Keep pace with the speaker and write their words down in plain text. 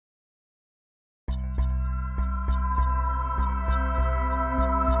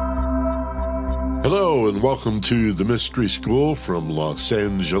Hello and welcome to the Mystery School from Los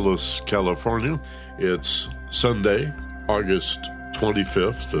Angeles, California. It's Sunday, August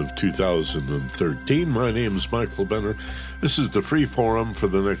 25th of 2013. My name is Michael Benner. This is the free forum for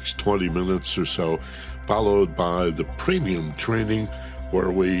the next 20 minutes or so, followed by the premium training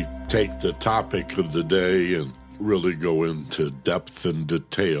where we take the topic of the day and really go into depth and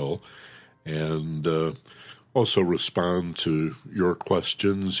detail and also respond to your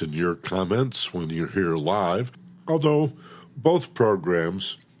questions and your comments when you're here live. Although both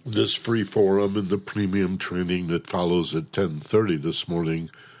programs, this free forum and the premium training that follows at 10:30 this morning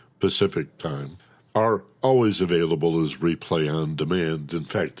Pacific time, are always available as replay on demand. In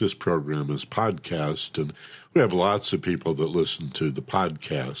fact, this program is podcast, and we have lots of people that listen to the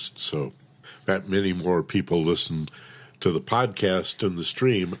podcast. So that many more people listen to the podcast and the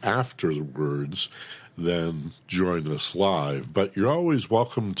stream afterwards than join us live. But you're always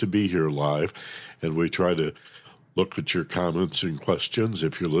welcome to be here live, and we try to look at your comments and questions.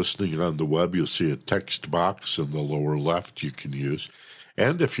 If you're listening on the web, you'll see a text box in the lower left you can use.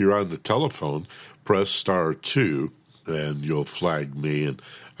 And if you're on the telephone, press star 2, and you'll flag me, and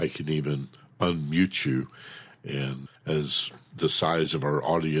I can even unmute you. And as the size of our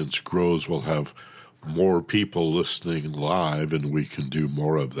audience grows, we'll have more people listening live, and we can do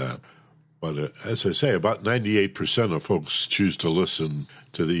more of that. But as I say, about 98% of folks choose to listen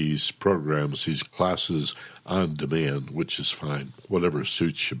to these programs, these classes on demand, which is fine, whatever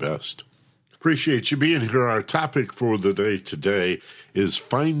suits you best. Appreciate you being here. Our topic for the day today is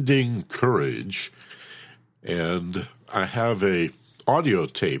finding courage. And I have a audio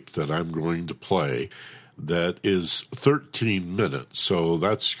tape that I'm going to play that is 13 minutes. So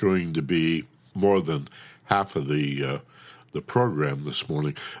that's going to be more than half of the program this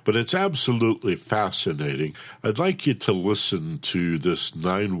morning, but it's absolutely fascinating. I'd like you to listen to this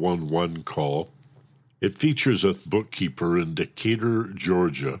 911 call. It features a bookkeeper in Decatur,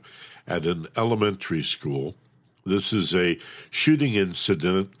 Georgia, at an elementary school. This is a shooting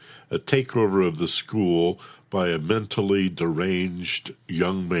incident, a takeover of the school by a mentally deranged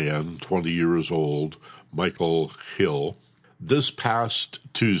young man, 20 years old, Michael Hill. This past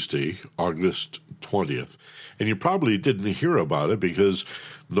Tuesday, August 20th, and you probably didn't hear about it because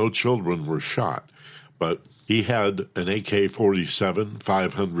no children were shot, but he had an AK-47,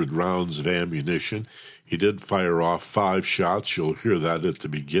 500 rounds of ammunition. He did fire off 5 shots. You'll hear that at the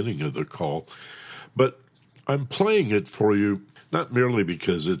beginning of the call. But I'm playing it for you not merely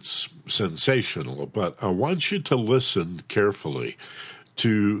because it's sensational, but I want you to listen carefully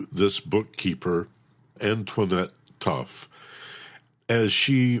to this bookkeeper, Antoinette Tuff, as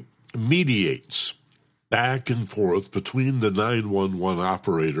she mediates back and forth between the 911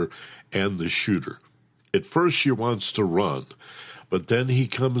 operator and the shooter. At first she wants to run, but then he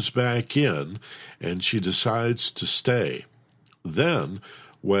comes back in and she decides to stay. Then,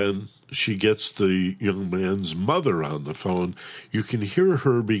 when she gets the young man's mother on the phone, you can hear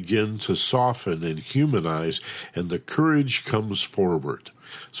her begin to soften and humanize, and the courage comes forward.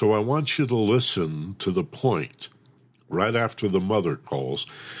 So I want you to listen to the point. Right after the mother calls,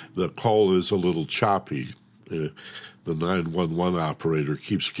 the call is a little choppy. The 911 operator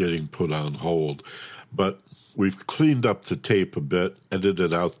keeps getting put on hold. But we've cleaned up the tape a bit,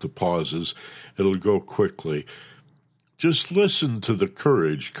 edited out the pauses. It'll go quickly. Just listen to the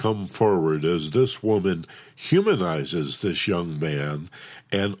courage come forward as this woman humanizes this young man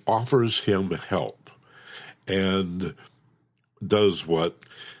and offers him help and does what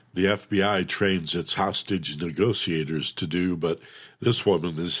the FBI trains its hostage negotiators to do, but this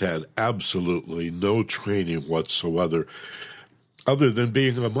woman has had absolutely no training whatsoever other than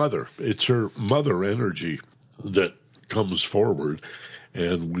being a mother. It's her mother energy that comes forward,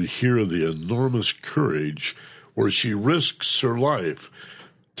 and we hear the enormous courage where she risks her life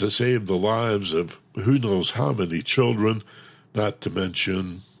to save the lives of who knows how many children, not to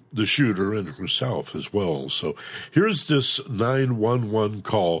mention the shooter and herself as well. So here's this 911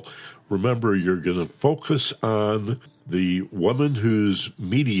 call. Remember, you're going to focus on the woman who's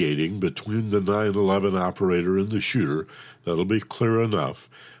mediating between the 911 operator and the shooter. That'll be clear enough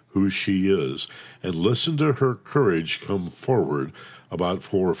who she is. And listen to her courage come forward about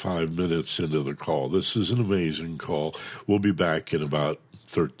 4 or 5 minutes into the call. This is an amazing call. We'll be back in about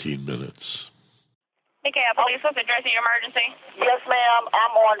 13 minutes. DeKalb Police, what's addressing your emergency? Yes, ma'am.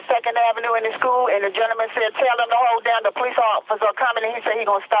 I'm on 2nd Avenue in the school, and the gentleman said, tell him to hold down. The police officer coming, and he said he's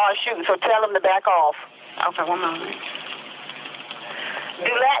going to start shooting, so tell him to back off. Okay, 1 moment. Do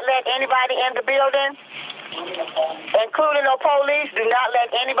not let anybody in the building, including the police. Do not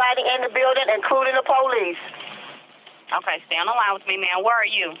let anybody in the building, including the police. Okay, stay on the line with me, ma'am. Where are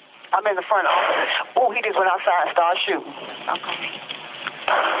you? I'm in the front office. Ooh, he just went outside and started shooting. Okay.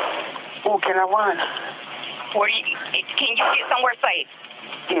 Ooh, can I run? Can you get somewhere safe?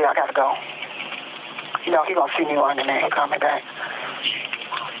 Yeah, I gotta go. You know, he gonna see me running there and coming back.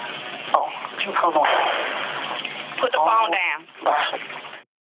 Oh, hold on. Put the phone down. Bye.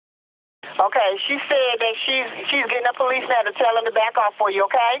 Okay, she said that she's getting the police now to tell them to back off for you,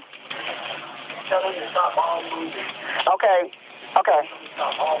 okay? Tell them to stop all movement. Okay.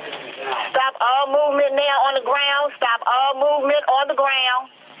 Stop all movement now. Stop all movement now on the ground. Stop all movement on the ground.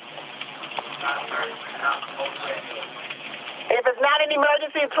 If it's not an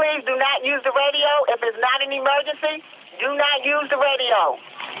emergency, please do not use the radio. If it's not an emergency, do not use the radio.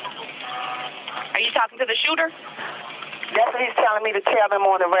 Are you talking to the shooter? That's what he's telling me to tell them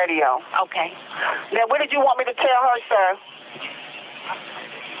on the radio. Okay. Now, what did you want me to tell her, sir?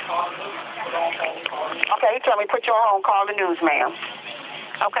 Okay, he told me put you on hold, call the news, ma'am.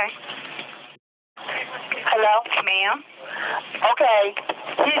 Okay. Hello? Ma'am? Okay.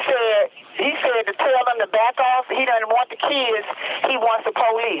 He said to tell them to back off. He doesn't want the kids. He wants the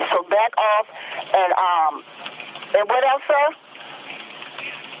police. So back off. And what else, sir?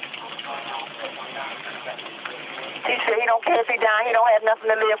 He said he don't care if he died. He don't have nothing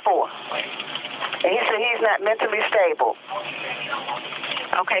to live for. And he said he's not mentally stable.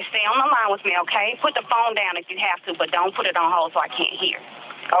 Okay, stay on the line with me, okay? Put the phone down if you have to, but don't put it on hold so I can't hear.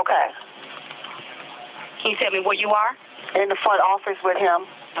 Okay. Can you tell me where you are? In the front office with him.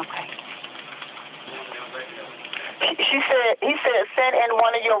 Okay. He said send in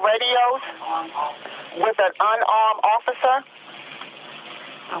one of your radios with an unarmed officer.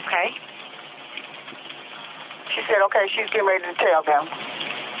 Okay. She said, okay, she's getting ready to tell them.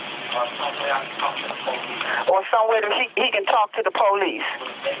 Or somewhere that he can talk to the police.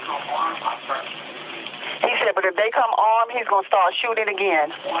 He said, but if they come armed, he's going to start shooting again.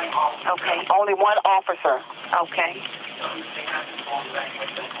 Okay. Only one officer. Okay.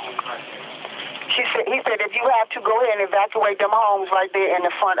 He said, if you have to, go ahead and evacuate them homes right there in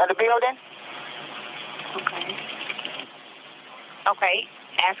the front of the building. Okay. Okay.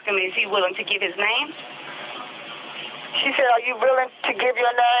 Ask him, is he willing to give his name? She said, are you willing to give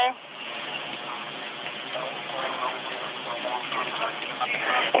your name?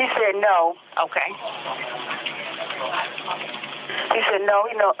 He said no. Okay. He said no.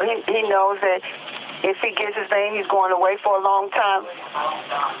 He knows that if he gives his name, he's going away for a long time.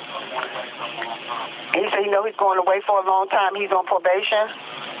 He said he knows he's going away for a long time. He's on probation.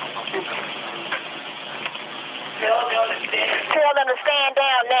 Tell them to stand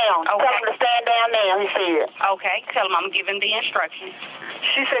down now. Okay. Tell them to stand down now, he said. Okay. Tell him I'm giving the instructions.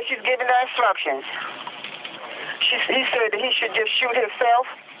 She said she's giving the instructions. He said that he should just shoot himself.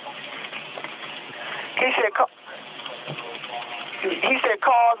 He said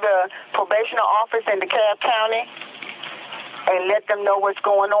call the probationer office in DeKalb County and let them know what's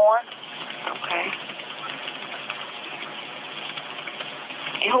going on. Okay.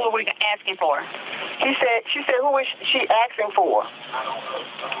 And who are we asking for? She said, who is she asking for?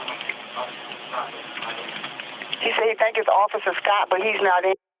 He said he thinks it's Officer Scott, but he's not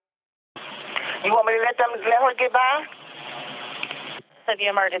in. You want me to let her get by? To the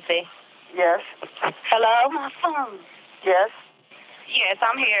emergency. Yes. Hello? My phone. Yes. Yes,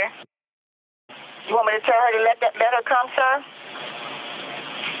 I'm here. You want me to tell her to let her come, sir?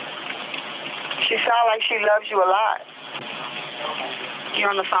 She sounds like she loves you a lot. You're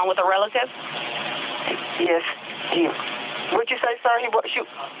on the phone with a relative? Yes. What'd you say, sir? He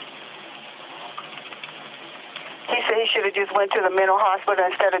said he should have just went to the mental hospital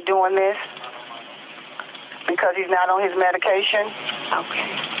instead of doing this because he's not on his medication. Okay.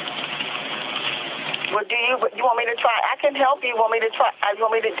 Well, you want me to try? I can help you. Want me to try? You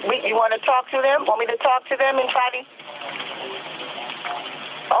want to talk to them? Want me to talk to them and try to?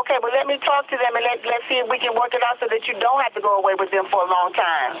 Okay, well, let me talk to them and let's see if we can work it out so that you don't have to go away with them for a long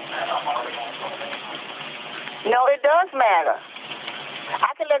time. No, it does matter.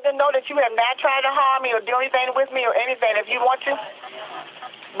 I can let them know that you have not tried to harm me or do anything with me or anything if you want to.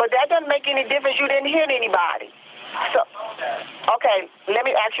 But that doesn't make any difference. You didn't hit anybody. So, okay, let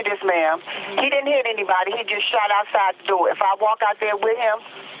me ask you this, ma'am. He didn't hit anybody. He just shot outside the door. If I walk out there with him,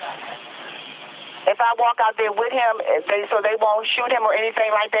 so they won't shoot him or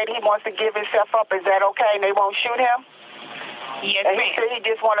anything like that, he wants to give himself up, is that okay? And they won't shoot him? Yes, and he said he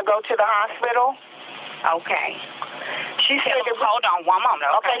just want to go to the hospital? Okay. She said, hold on one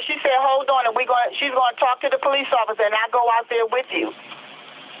moment. Okay, she said, hold on, and she's going to talk to the police officer, and I'll go out there with you.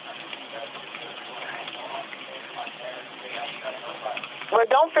 Well,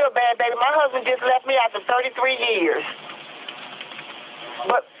 don't feel bad, baby. My husband just left me after 33 years.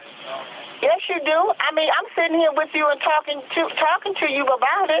 But Yes, you do. I mean, I'm sitting here with you and talking to you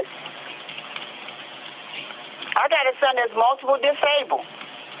about it. I got a son that's multiple disabled.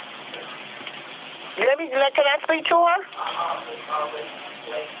 Can I speak to her?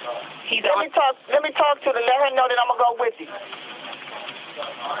 Let me talk to her. Let her know that I'm gonna go with you.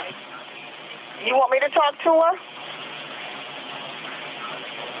 You want me to talk to her?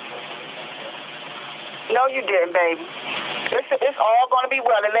 No, you didn't, baby. It's all gonna be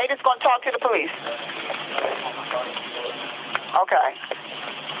well. The lady's gonna talk to the police. Okay.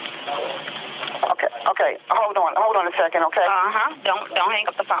 Hold on a second, okay? Don't hang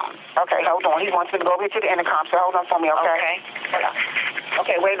up the phone. Okay, hold on. He wants me to go over here to the intercom, so hold on for me, okay?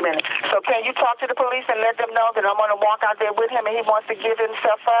 Okay, wait a minute. So can you talk to the police and let them know that I'm going to walk out there with him and he wants to give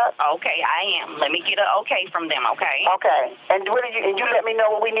himself up? Okay, I am. Let me get an okay from them, okay? Okay. And you let me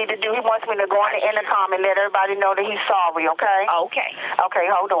know what we need to do. He wants me to go on the intercom and let everybody know that he's sorry, okay? Okay. Okay,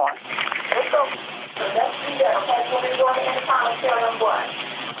 hold on. Let's go. Let's do that, okay? So we're going to the intercom and tell them what?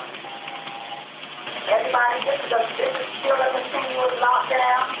 Everybody, this is still a continuous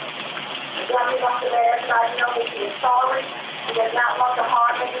lockdown. The government wants to let everybody know that he is sorry. He does not want to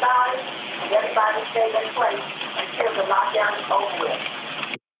harm anybody. And everybody stay in place until the lockdown is over with.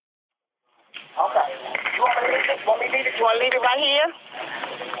 Okay. You want me to leave it right here?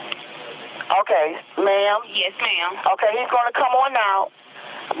 Okay, ma'am. Yes, ma'am. Okay, he's going to come on out.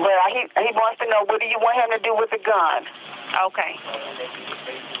 But he wants to know, what do you want him to do with the gun? Okay.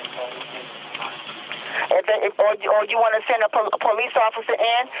 Or you want to send a police officer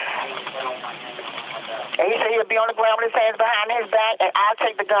in, and he said he'll be on the ground with his hands behind his back, and I'll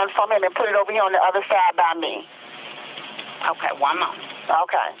take the gun from him and put it over here on the other side by me. Okay, one moment.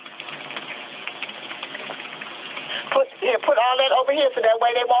 Okay. Put all that over here so that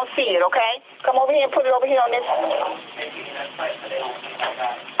way they won't see it, okay? Come over here and put it over here on this.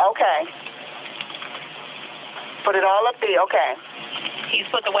 Okay. Put it all up there, okay. He's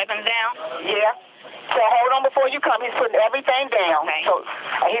put the weapons down? Yeah. So hold on before you come. He's putting everything down. Okay. So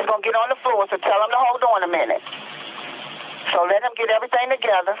he's going to get on the floor, so tell him to hold on a minute. So let him get everything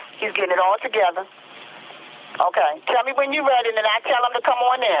together. He's getting it all together. Okay. Tell me when you're ready, and then I tell him to come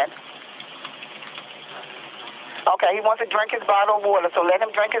on in. Okay, he wants to drink his bottle of water, so let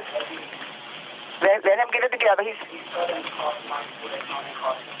him drink his... Let him get it together. He's...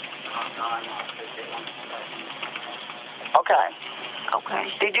 Okay. Okay.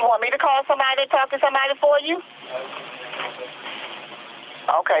 Did you want me to call somebody and talk to somebody for you?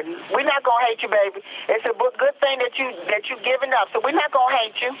 Okay. We're not going to hate you, baby. It's a good thing that you're giving up, so we're not going to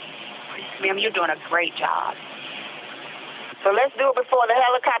hate you. Ma'am, you're doing a great job. So let's do it before the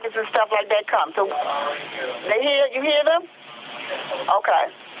helicopters and stuff like that come. So you hear them? Okay.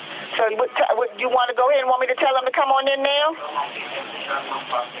 So you want to go ahead and want me to tell him to come on in now?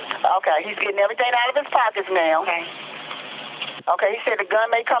 Okay. He's getting everything out of his pockets now. Okay. Okay, he said the gun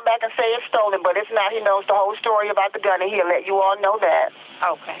may come back and say it's stolen, but it's not. He knows the whole story about the gun, and he'll let you all know that.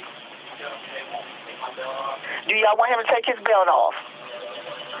 Okay. Do y'all want him to take his belt off?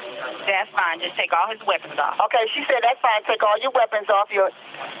 That's fine. Just take all his weapons off. Okay, she said that's fine. Take all your weapons off. She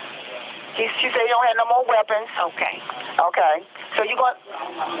said he don't have no more weapons. Okay. Okay. So you going?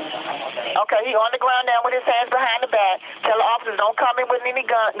 Okay, he on the ground now with his hands behind the back. Tell the officers don't come in with any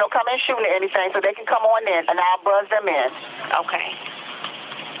gun, no come in shooting or anything, so they can come on in, and I'll buzz them in. Okay.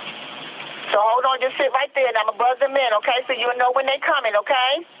 So hold on, just sit right there, and I'm gonna buzz them in, okay? So you'll know when they coming,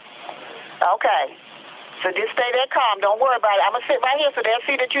 okay? Okay. So just stay there calm. Don't worry about it. I'm gonna sit right here so they'll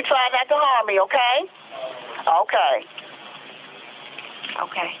see that you try not to harm me, okay? Okay.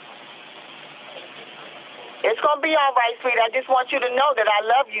 Okay. It's going to be all right, sweetie. I just want you to know that I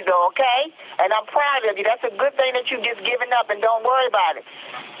love you, though, okay? And I'm proud of you. That's a good thing that you just given up, and don't worry about it.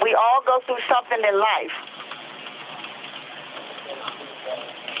 We all go through something in life.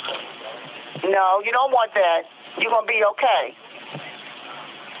 No, you don't want that. You're going to be okay.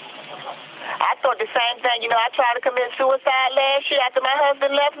 I thought the same thing. You know, I tried to commit suicide last year after my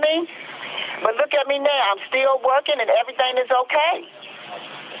husband left me. But look at me now. I'm still working, and everything is okay.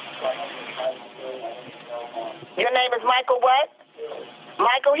 Your name is Michael what?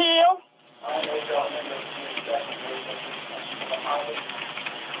 Michael Hill?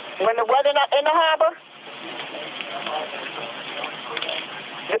 When the weather in the harbor?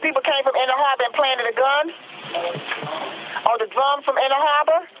 The people came from Inner Harbor and planted a gun? Oh, the drums from Inner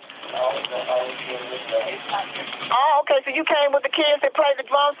Harbor? Oh, okay, so you came with the kids that played the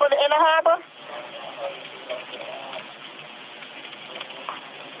drums for the Inner Harbor?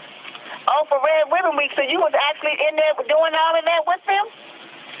 Oh, for Red Ribbon Week, so you was actually in there doing all of that with them?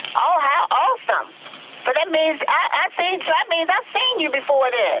 Oh, how awesome. So that means I've seen you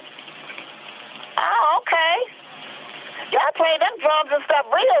before that. Oh, okay. Y'all play them drums and stuff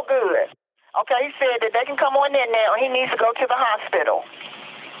real good. Okay, he said that they can come on in now. He needs to go to the hospital.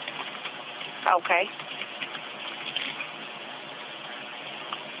 Okay.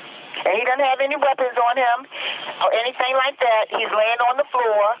 And he doesn't have any weapons on him or anything like that. He's laying on the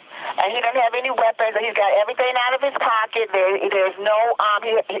floor, and he doesn't have any weapons. He's got everything out of his pocket. There's no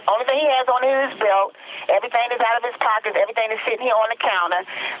only thing he has on is his belt. Everything is out of his pockets. Everything is sitting here on the counter.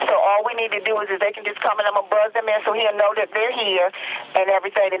 So all we need to do is they can just come and I'm going to buzz them in so he'll know that they're here and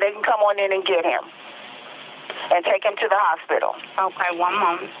everything, and they can come on in and get him and take him to the hospital. Okay, one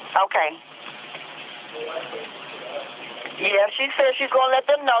moment. Okay. Yeah, she said she's going to let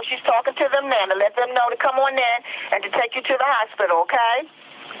them know. She's talking to them now to let them know to come on in and to take you to the hospital, okay?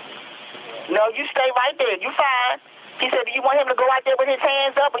 No, you stay right there. You fine. He said, do you want him to go out there with his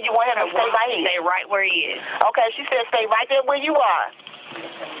hands up or you want him to stay right here? Stay right where he is. Okay, she said stay right there where you are.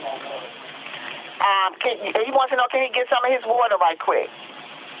 He wants to know, can he get some of his water right quick?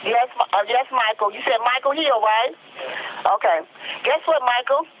 Yes, Michael. You said Michael Hill, right? Okay. Guess what,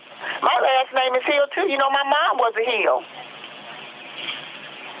 Michael? My last name is Hill, too. You know, my mom was a Hill.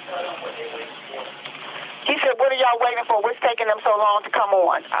 He said, what are y'all waiting for? What's taking them so long to come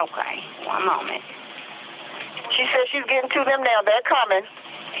on? Okay, one moment. She said she's getting to them now. They're coming.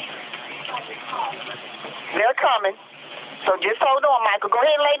 They're coming. So just hold on, Michael. Go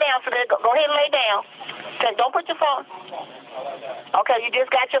ahead and lay down. Go ahead and lay down. Don't put your phone. Okay, you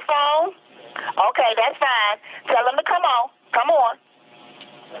just got your phone? Okay, that's fine. Tell them to come on. Come on.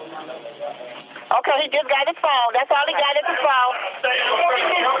 Okay, he just got his phone. That's all he got is his phone.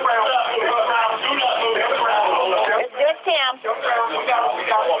 It's just him.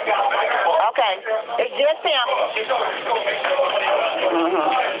 Okay, it's just him.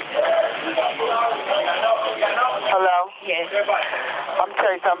 Hello? Yes. I'm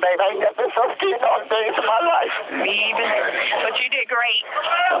telling you something, babe. I ain't never been so scared all days of my life. Me either. But you did great.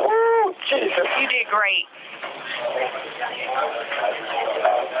 Woo, Jesus. You did great.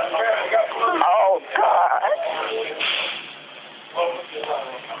 Oh, God.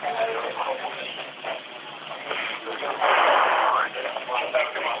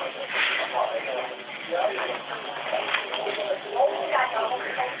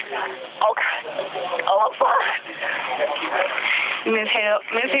 Okay. Oh, I'm fine. Ms. Hill,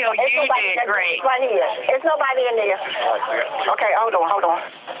 you did great. Right here. There's nobody in there. Okay, hold on.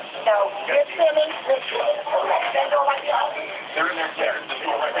 No, Miss Philly. That door right here. They're in there.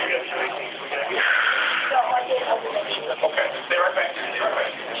 Okay, stay right back.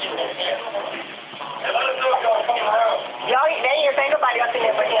 Y'all, ain't nobody up in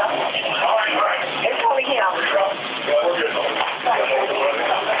there but him. It's only him.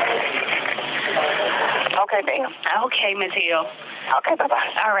 Okay, ma'am. Okay, Ms. Hill. Okay, bye-bye.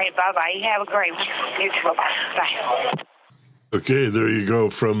 All right, bye-bye. You have a great one. You too, bye-bye. Bye. Okay, there you go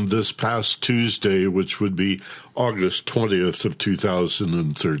from this past Tuesday, which would be August 20th of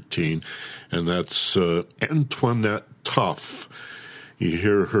 2013, and that's Antoinette Tuff. You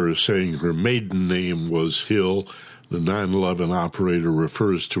hear her saying her maiden name was Hill. The 9/11 operator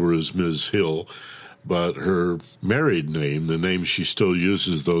refers to her as Ms. Hill, but her married name, the name she still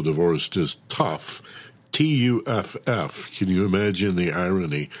uses though divorced, is Tuff, Tuff. Can you imagine the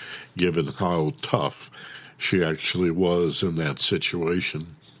irony given how tough she actually was in that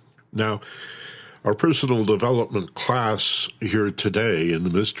situation? Now, our personal development class here today in the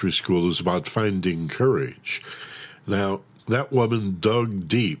Mystery School is about finding courage. Now, that woman dug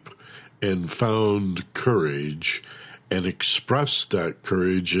deep and found courage and expressed that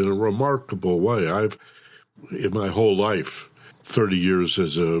courage in a remarkable way. I've, in my whole life, 30 years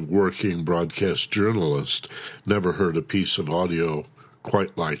as a working broadcast journalist, never heard a piece of audio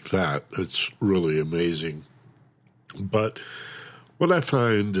quite like that. It's really amazing. But what I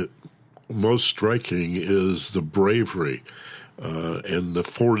find most striking is the bravery and the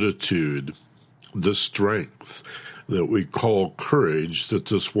fortitude, the strength that we call courage that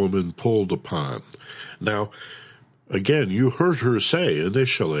this woman pulled upon. Now, again, you heard her say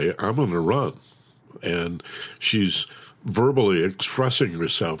initially, I'm going to run. And she's verbally expressing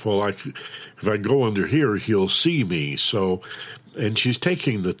herself. Well, if I go under here, he'll see me. So, and she's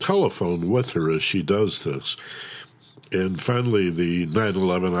taking the telephone with her as she does this. And finally, the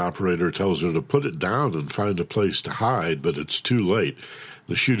 9/11 operator tells her to put it down and find a place to hide, but it's too late.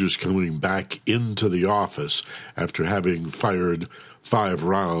 The shooter's coming back into the office after having fired 5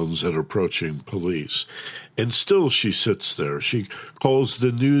 rounds at approaching police. And still she sits there. She calls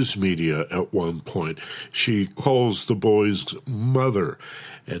the news media at one point. She calls the boy's mother.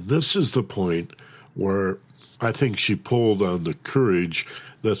 And this is the point where I think she pulled on the courage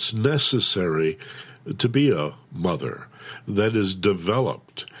that's necessary to be a mother, that is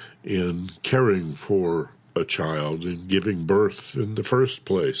developed in caring for a child and giving birth in the first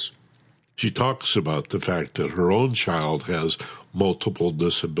place. She talks about the fact that her own child has multiple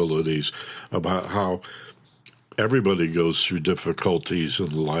disabilities, about how everybody goes through difficulties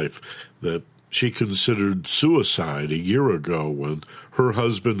in life, that she considered suicide a year ago when her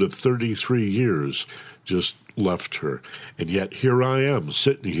husband of 33 years just left her. And yet here I am,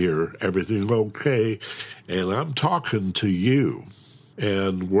 sitting here, everything okay, and I'm talking to you.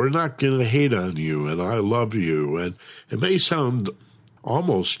 And we're not going to hate on you, and I love you. And it may sound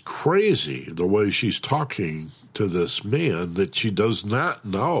almost crazy the way she's talking to this man that she does not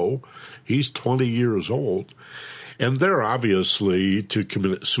know. He's 20 years old. And they're obviously to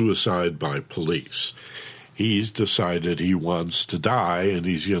commit suicide by police. He's decided he wants to die, and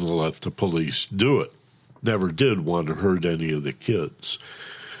he's going to let the police do it. Never did want to hurt any of the kids.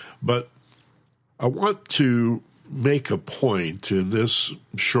 But I want to make a point in this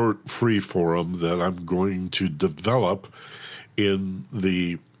short free forum that I'm going to develop in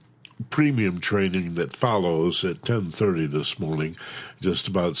the premium training that follows at 10:30 this morning, just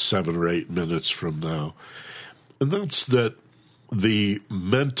about 7 or 8 minutes from now. And that's that the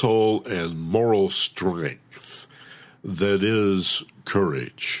mental and moral strength that is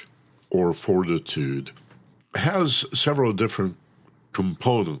courage or fortitude has several different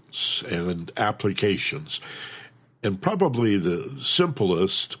components and applications. And probably the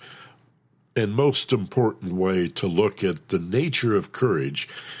simplest and most important way to look at the nature of courage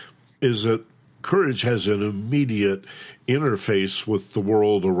is that courage has an immediate interface with the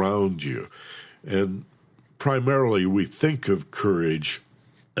world around you. And primarily we think of courage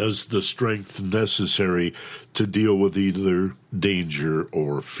as the strength necessary to deal with either danger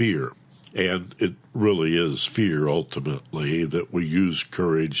or fear. And it really is fear, ultimately, that we use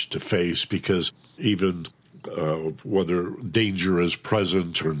courage to face, because even whether danger is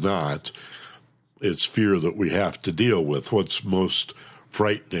present or not, it's fear that we have to deal with. What's most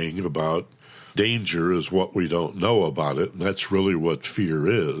frightening about danger is what we don't know about it, and that's really what fear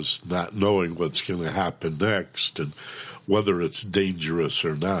is, not knowing what's going to happen next and whether it's dangerous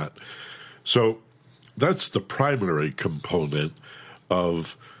or not. So that's the primary component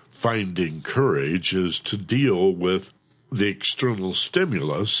of finding courage, is to deal with the external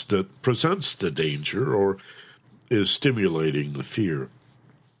stimulus that presents the danger or is stimulating the fear.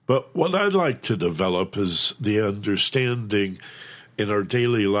 But what I'd like to develop is the understanding in our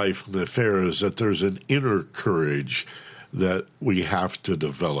daily life and affairs that there's an inner courage that we have to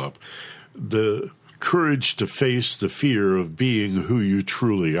develop. The courage to face the fear of being who you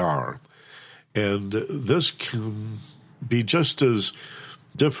truly are. And this can be just as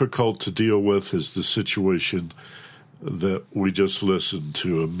difficult to deal with as the situation that we just listened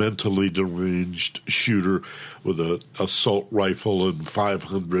to, a mentally deranged shooter with an assault rifle and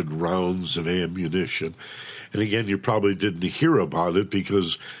 500 rounds of ammunition. And again, you probably didn't hear about it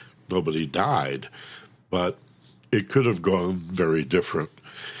because nobody died, but it could have gone very different.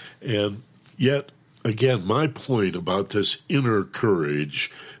 And yet, again, my point about this inner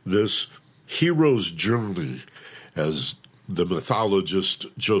courage, this hero's journey, as the mythologist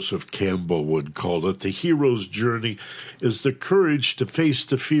Joseph Campbell would call it, the hero's journey is the courage to face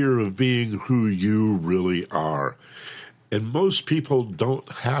the fear of being who you really are. And most people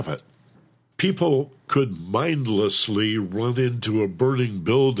don't have it. People could mindlessly run into a burning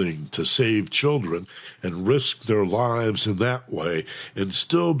building to save children and risk their lives in that way and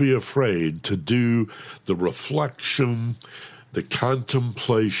still be afraid to do the reflection, the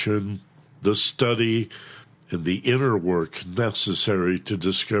contemplation, the study, and the inner work necessary to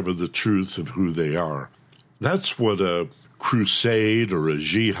discover the truth of who they are. That's what a crusade or a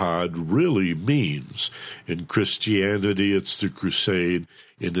jihad really means. In Christianity, it's the crusade.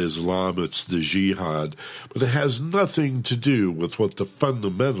 In Islam, it's the jihad. But it has nothing to do with what the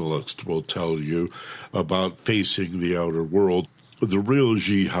fundamentalist will tell you about facing the outer world. The real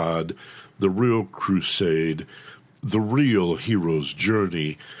jihad, the real crusade, the real hero's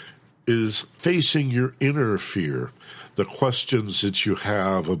journey is facing your inner fear, the questions that you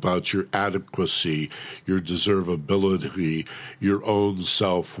have about your adequacy, your deservability, your own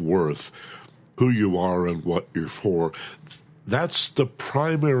self-worth, who you are and what you're for. That's the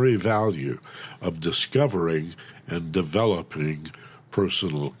primary value of discovering and developing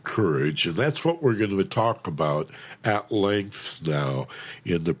personal courage. And that's what we're going to talk about at length now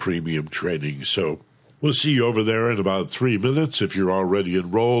in the premium training. So we'll see you over there in about 3 minutes if you're already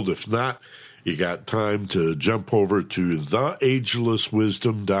enrolled. If not, you got time to jump over to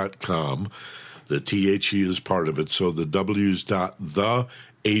theagelesswisdom.com. The THE is part of it, so the W's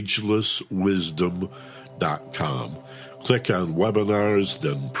theagelesswisdom.com. Click on webinars,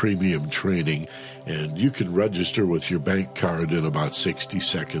 then premium training, and you can register with your bank card in about 60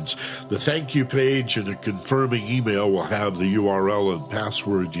 seconds. The thank you page and a confirming email will have the URL and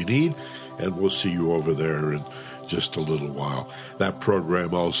password you need, and we'll see you over there in just a little while. That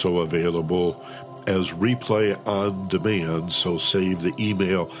program also available as replay on demand, so save the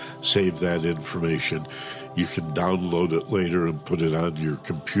email, save that information. You can download it later and put it on your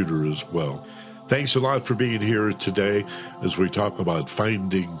computer as well. Thanks a lot for being here today as we talk about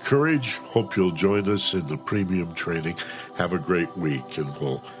finding courage. Hope you'll join us in the premium training. Have a great week, and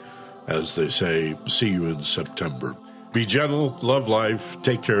we'll, as they say, see you in September. Be gentle, love life,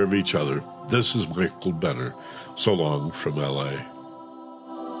 take care of each other. This is Michael Benner. So long from LA.